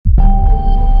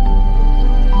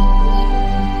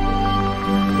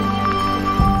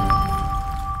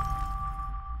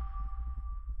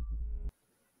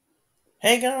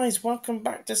Hey guys, welcome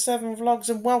back to Severn Vlogs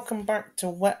and welcome back to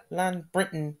Wetland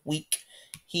Britain Week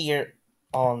here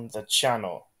on the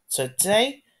channel.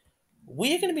 Today,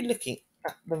 we are going to be looking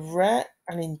at the rare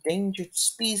and endangered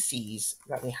species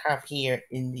that we have here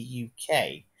in the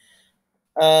UK.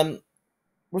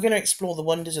 We're going to explore the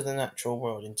wonders of the natural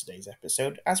world in today's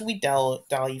episode as we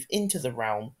dive into the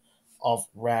realm of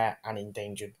rare and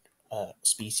endangered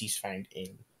species found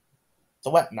in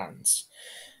the wetlands.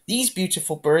 These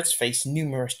beautiful birds face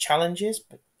numerous challenges,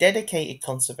 but dedicated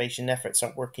conservation efforts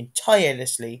are working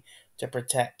tirelessly to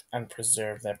protect and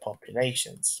preserve their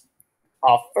populations.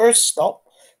 Our first stop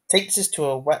takes us to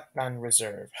a wetland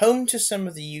reserve, home to some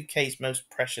of the UK's most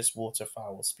precious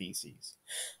waterfowl species.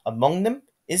 Among them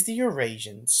is the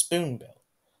Eurasian Spoonbill,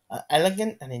 an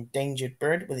elegant and endangered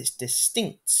bird with its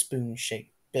distinct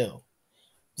spoon-shaped bill.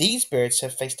 These birds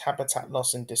have faced habitat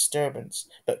loss and disturbance,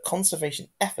 but conservation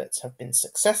efforts have been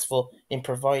successful in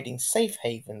providing safe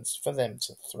havens for them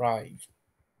to thrive.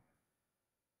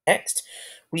 Next,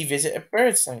 we visit a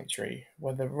bird sanctuary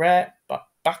where the rare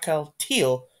Baikal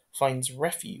Teal finds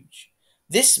refuge.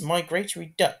 This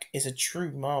migratory duck is a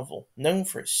true marvel, known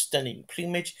for its stunning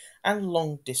plumage and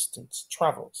long distance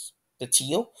travels. The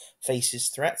teal faces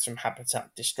threats from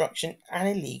habitat destruction and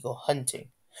illegal hunting,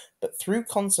 but through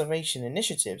conservation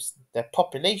initiatives, their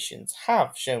populations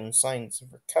have shown signs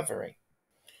of recovery.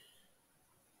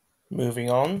 Moving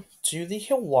on to the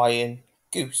Hawaiian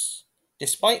goose.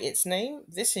 Despite its name,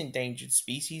 this endangered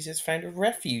species has found a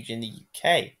refuge in the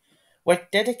UK, where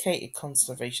dedicated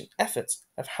conservation efforts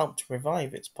have helped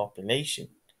revive its population.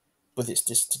 With its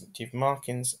distinctive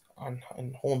markings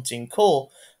and haunting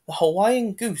call, the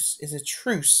Hawaiian goose is a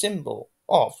true symbol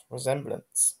of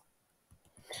resemblance.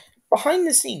 Behind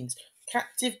the scenes,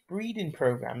 captive breeding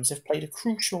programs have played a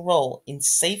crucial role in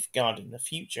safeguarding the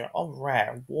future of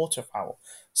rare waterfowl,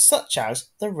 such as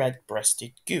the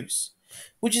red-breasted goose,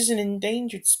 which is an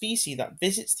endangered species that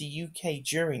visits the UK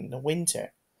during the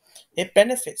winter. It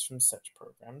benefits from such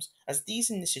programs as these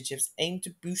initiatives aim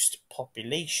to boost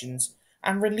populations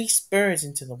and release birds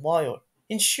into the wild,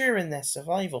 ensuring their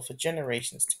survival for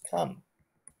generations to come.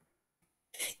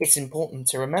 It's important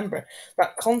to remember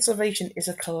that conservation is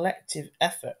a collective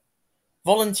effort.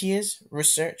 Volunteers,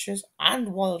 researchers,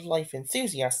 and wildlife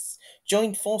enthusiasts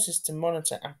joined forces to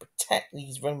monitor and protect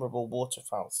these vulnerable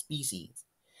waterfowl species.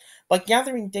 By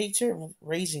gathering data,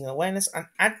 raising awareness, and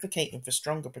advocating for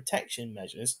stronger protection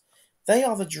measures, they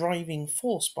are the driving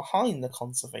force behind the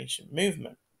conservation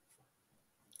movement.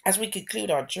 As we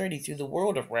conclude our journey through the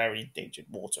world of rare and endangered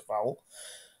waterfowl,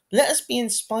 let us be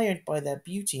inspired by their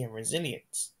beauty and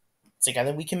resilience.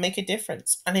 Together we can make a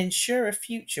difference and ensure a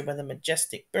future where the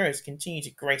majestic birds continue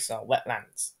to grace our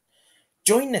wetlands.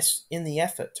 Join us in the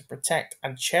effort to protect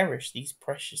and cherish these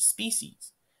precious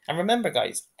species. And remember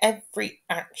guys, every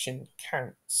action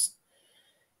counts.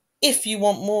 If you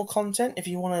want more content, if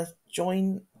you want to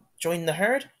join the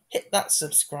herd, hit that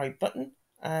subscribe button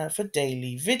for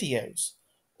daily videos.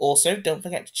 Also, don't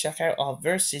forget to check out our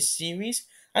Versus series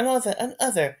and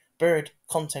other bird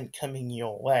content coming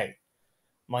your way.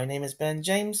 My name is Ben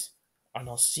James, and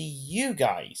I'll see you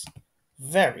guys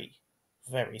very,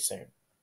 very soon.